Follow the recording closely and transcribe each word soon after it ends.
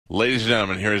Ladies and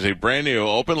gentlemen, here is a brand new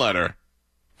open letter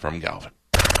from Galvin.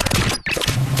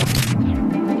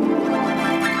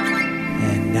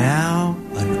 And now,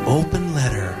 an open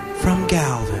letter from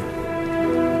Galvin.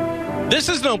 This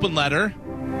is an open letter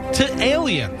to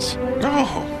aliens.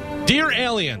 Oh. Dear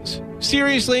aliens,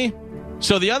 seriously?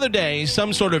 So the other day,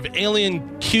 some sort of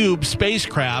alien cube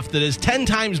spacecraft that is 10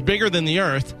 times bigger than the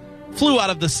Earth flew out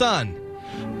of the sun.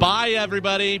 Bye,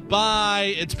 everybody.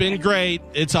 Bye. It's been great.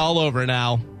 It's all over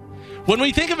now. When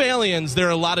we think of aliens, there are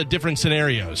a lot of different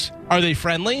scenarios. Are they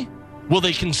friendly? Will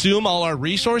they consume all our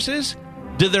resources?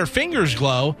 Do their fingers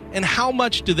glow? And how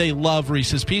much do they love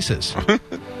Reese's Pieces?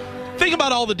 Think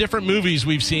about all the different movies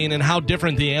we've seen and how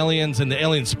different the aliens and the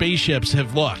alien spaceships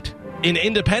have looked. In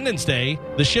Independence Day,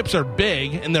 the ships are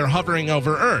big and they're hovering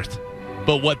over Earth.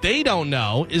 But what they don't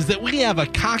know is that we have a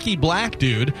cocky black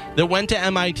dude that went to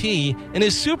MIT and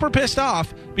is super pissed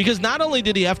off because not only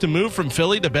did he have to move from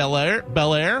Philly to Bel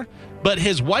Air, but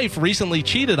his wife recently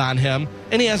cheated on him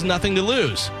and he has nothing to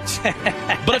lose.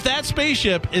 But if that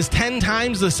spaceship is 10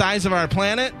 times the size of our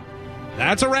planet,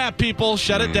 that's a wrap, people.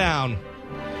 Shut it down.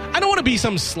 I don't want to be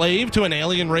some slave to an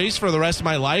alien race for the rest of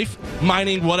my life,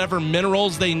 mining whatever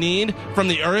minerals they need from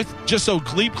the Earth just so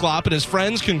Gleep Glop and his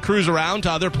friends can cruise around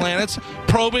to other planets,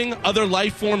 probing other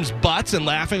life forms' butts and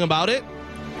laughing about it.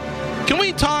 Can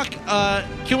we talk,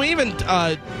 can we even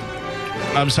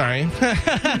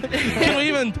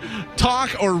talk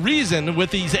or reason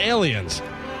with these aliens?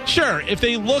 Sure, if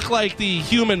they look like the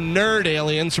human nerd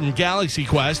aliens from Galaxy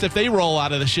Quest, if they roll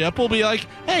out of the ship, we'll be like,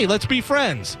 hey, let's be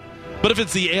friends. But if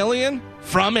it's the alien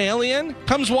from Alien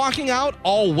comes walking out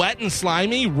all wet and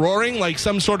slimy, roaring like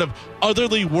some sort of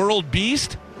otherly world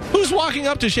beast, who's walking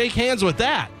up to shake hands with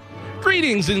that?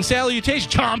 Greetings and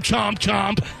salutations. Chomp, chomp,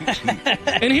 chomp.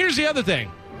 And here's the other thing.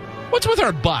 What's with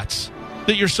our butts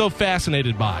that you're so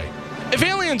fascinated by? If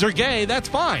aliens are gay, that's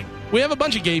fine. We have a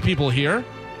bunch of gay people here.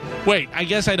 Wait, I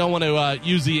guess I don't want to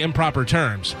use the improper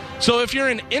terms. So if you're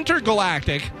an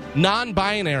intergalactic,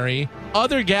 non-binary,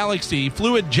 other galaxy,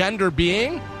 fluid gender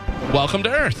being, welcome to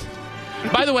Earth.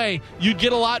 By the way, you'd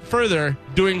get a lot further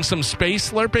doing some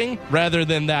space slurping rather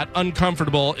than that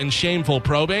uncomfortable and shameful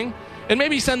probing. And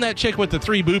maybe send that chick with the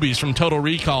 3 boobies from Total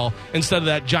Recall instead of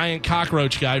that giant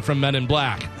cockroach guy from Men in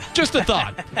Black. Just a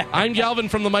thought. I'm Galvin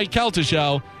from The Mike Kelta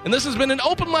Show, and this has been an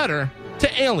open letter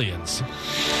to aliens.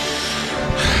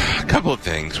 A couple of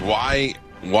things. Why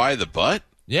the butt?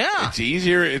 Yeah. It's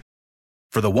easier.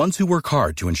 For the ones who work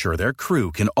hard to ensure their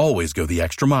crew can always go the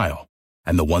extra mile,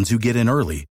 and the ones who get in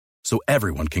early so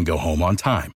everyone can go home on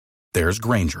time, there's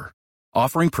Grainger,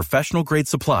 offering professional-grade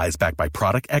supplies backed by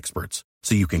product experts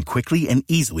so you can quickly and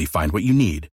easily find what you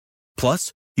need.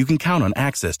 Plus, you can count on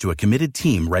access to a committed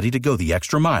team ready to go the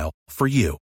extra mile for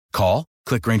you. Call,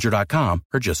 click Grainger.com,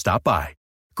 or just stop by.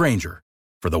 Grainger,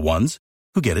 for the ones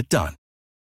who get it done.